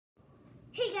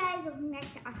Hey guys, welcome back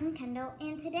to Awesome Kendall,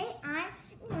 and today I'm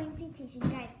going to be teaching you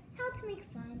guys how to make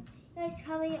slime. You guys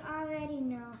probably already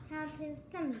know how to,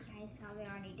 some of you guys probably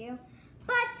already do,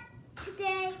 but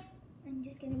today I'm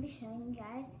just going to be showing you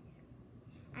guys,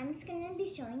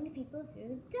 the people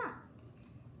who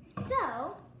don't.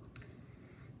 So,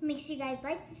 make sure you guys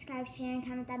like, subscribe, share, and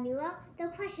comment down below. The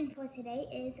question for today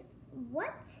is,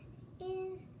 what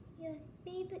is your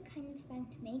favorite kind of slime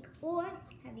to make, or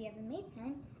have you ever made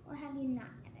slime, or have you not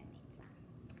ever made slime?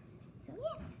 So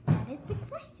yes, that is the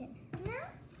question. Now,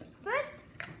 first,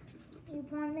 you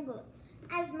pour on the glue,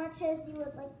 as much as you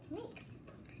would like to make.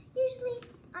 Usually,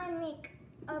 I make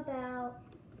about,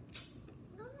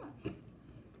 I don't know, I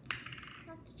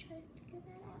have to try to figure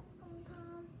that out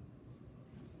sometime.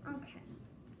 Okay,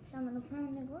 so I'm gonna pour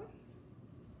on the glue.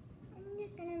 I'm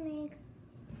just gonna make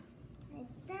like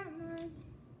that one.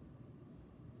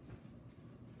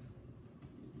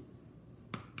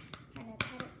 Kind of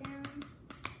pat it down,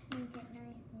 make it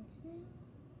nice and smooth.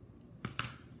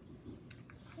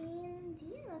 And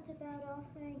yeah, that's about all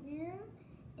for right now.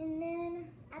 And then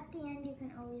at the end you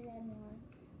can always add more,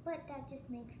 but that just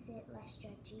makes it less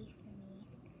stretchy for me.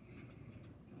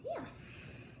 So yeah.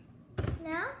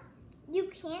 Now you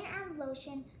can add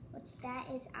lotion, which that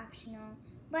is optional,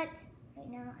 but right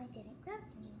now I didn't grab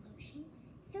any lotion.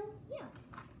 So yeah.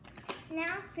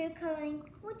 Now food coloring,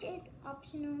 which is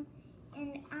optional,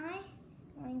 and I'm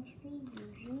going to be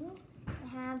using, I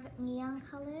have neon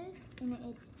colors and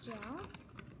it's gel.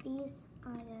 These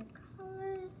are the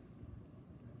colors.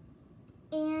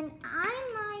 And I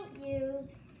might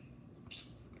use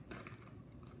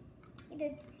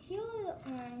either teal or the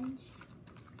orange.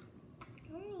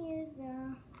 I'm going to use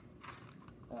the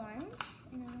orange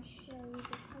and I'll show you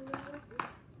the color of it.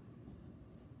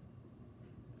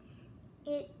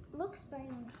 It looks bright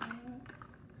on camera.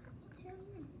 It's really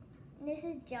nice. And this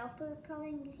is gel food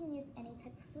coloring. You can use any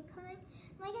type of food coloring.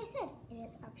 Like I said, it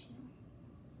is optional.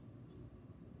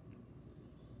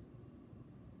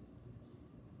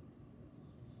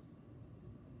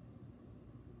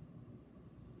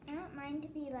 I don't mind to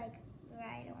be like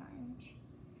bright orange,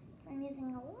 so I'm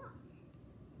using a lot.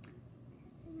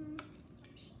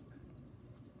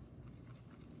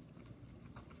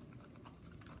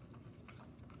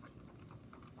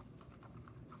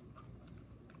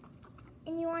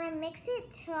 And you want to mix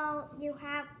it till you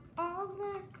have all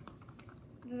the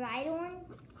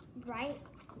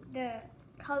the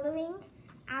coloring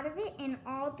out of it and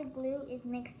all the glue is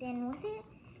mixed in with it.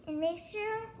 And make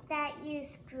sure that you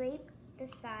scrape the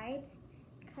sides,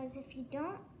 because if you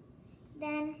don't,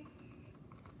 then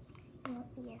it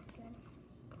won't be as good.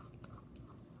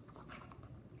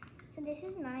 So this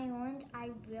is my orange.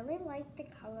 I really like the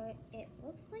color. It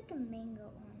looks like a mango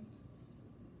orange.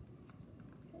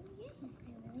 So yeah, I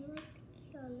really like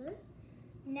the color.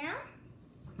 Now,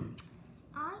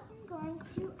 I am going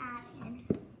to add in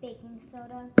baking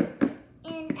soda.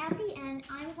 And at the end,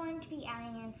 I'm going to be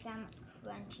adding in some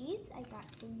crunchies. I got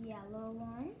the yellow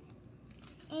ones.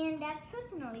 And that's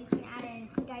personal. You can add in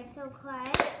Daiso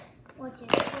clay, which is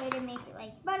a way to make it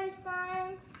like butter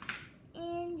slime.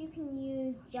 And you can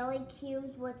use jelly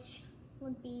cubes, which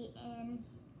would be in,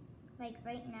 like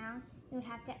right now, you would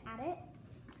have to add it.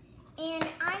 And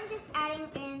I'm just adding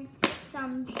in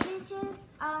some pinches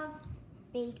of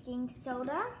baking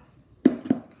soda.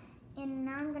 And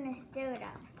now I'm gonna stir it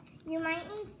up. You might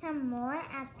need some more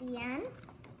at the end.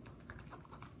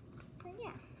 So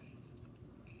yeah.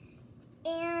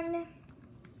 And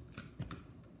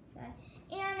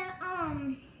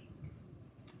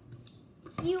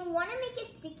you want to make it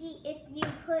sticky if you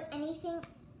put anything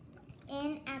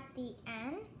in at the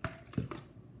end.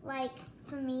 Like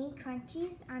for me,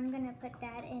 crunchies, I'm gonna put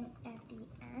that in at the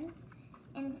end.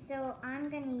 And so I'm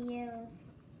gonna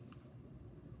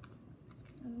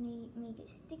make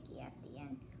it sticky at the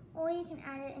end. Or you can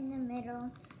add it in the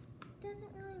middle.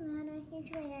 Doesn't really matter.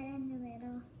 Usually add it in the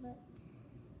middle, but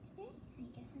today I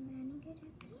guess I'm adding it at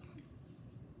the end.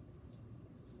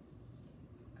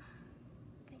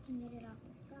 I can get it off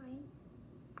the side.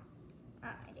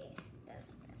 Alrighty,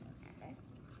 doesn't really matter.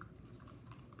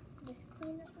 Just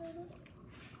clean it a little.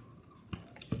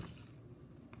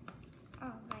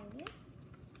 Alrighty.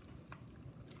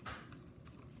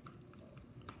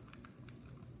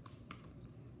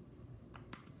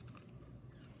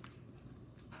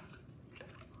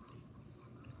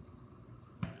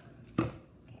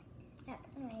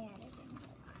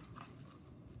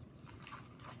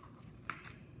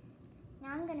 Now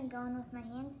I'm going to go in with my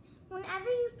hands. Whenever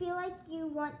you feel like you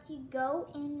want to go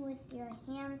in with your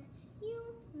hands, you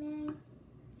may.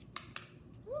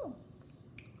 Ooh.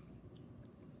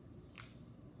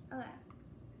 Okay.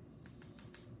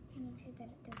 make sure that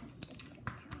it doesn't stick to the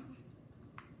camera.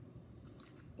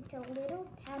 It's a little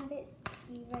tad bit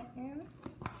sticky right now,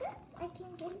 but I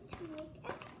can get it to work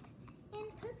out. And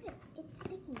perfect, it's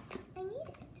sticky. I need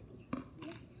it to be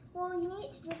sticky. Well, you need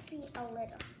it to just be a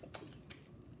little sticky.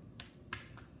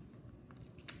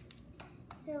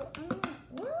 So I'm gonna,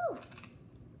 woo!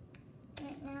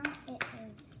 Right now it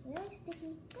is really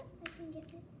sticky, but I can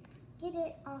get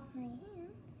it off my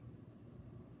hands.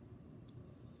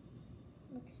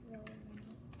 Looks really nice.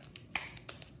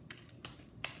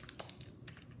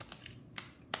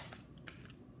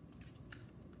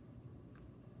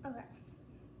 Okay.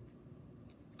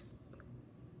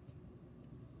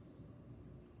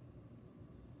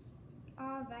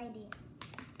 Alrighty.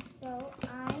 So I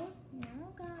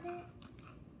now got it.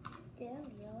 Still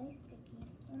really sticky.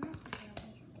 Well, not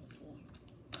really sticky.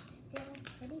 Still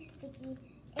pretty sticky.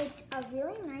 It's a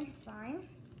really nice slime.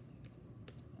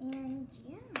 And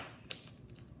yeah.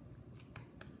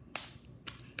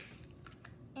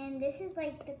 And this is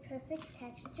like the perfect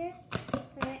texture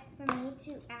for me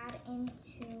to add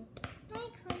into my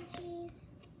crunchies.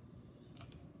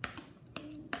 So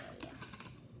yeah.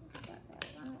 Got that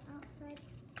on the outside.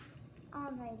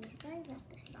 Alrighty, sorry about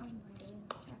the sunlighting.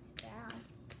 That's bad.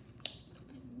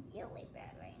 It's really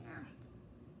bad right now.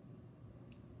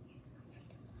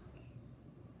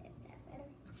 Is that better?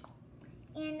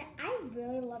 And I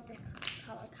really love the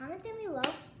color. Comment down below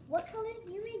what color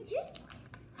you made your slime.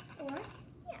 Or,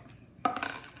 yeah.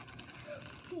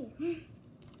 Jeez.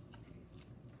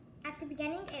 At the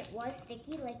beginning, it was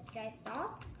sticky like you guys saw.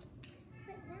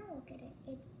 But now look at it.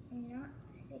 It's not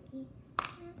sticky at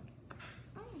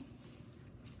all.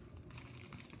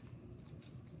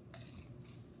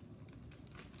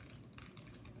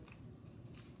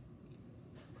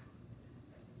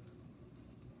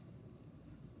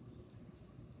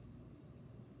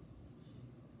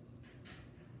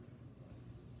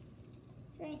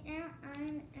 So right now,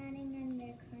 I'm adding in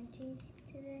the crunchies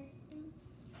to this thing.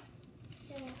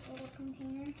 To that little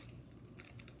container.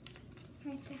 I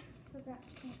forgot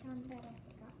to put on that. I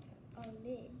forgot a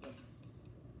lid.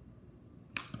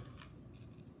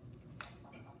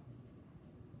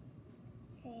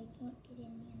 Okay, I can't get any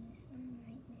in this one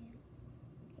right now.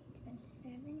 Okay, it's been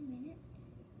 7 minutes.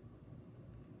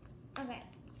 Okay,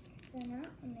 so now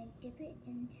I'm gonna dip it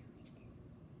into it.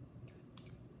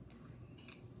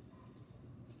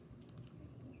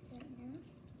 So now,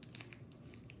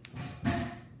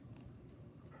 I'm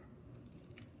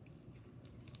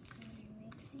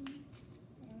mixing.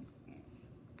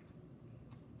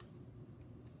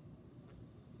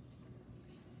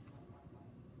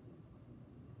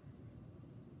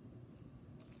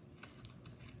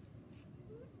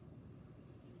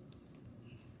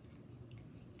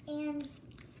 And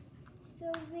so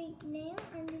right now,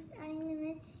 I'm just adding them in.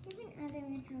 You can add them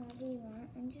in however you want.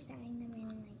 I'm just adding them in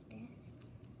like this.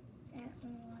 That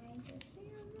one just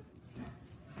there.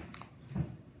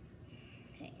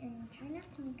 Okay, and try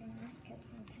not to make a mess because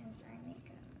sometimes I make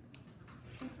a mess.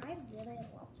 And I really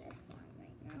love this slime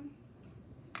right now.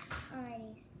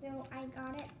 Alrighty, so I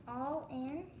got it all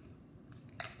in.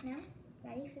 Now,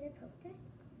 ready for the poke test?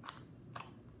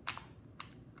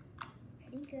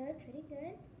 Pretty good, pretty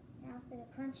good. Now for the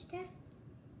crunch test.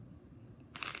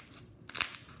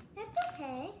 That's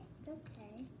okay. It's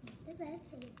okay. Not the best,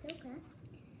 so it's okay.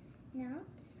 Now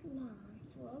the slime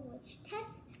swirl, which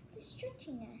tests the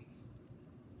stretchiness.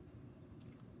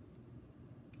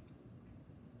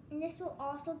 And this will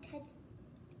also test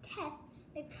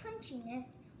the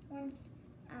crunchiness once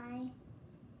I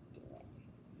do it.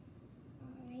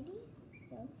 Alrighty,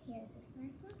 so here's the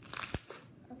slime swirl.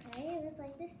 Okay, it was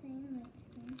like this thing,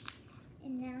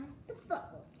 And now the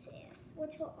bubble test,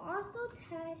 which will also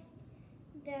test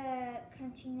the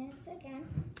crunchiness again.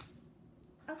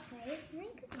 Okay,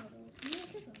 make a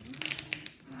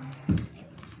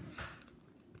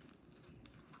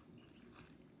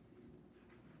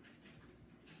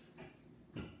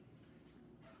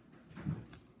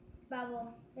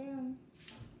bubble. Boom.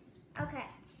 Okay.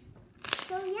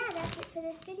 So yeah, that's it for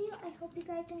this video. I hope you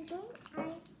guys enjoyed. I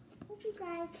hope you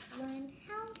guys learned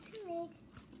how to make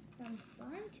some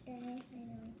slime today. I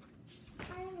know.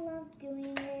 I love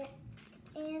doing it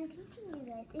and teaching you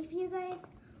guys. If you guys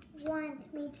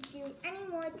want me to do any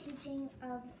more teaching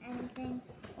of anything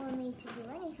or me to do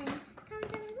anything,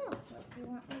 comment down below what you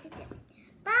want me to do.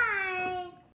 Bye!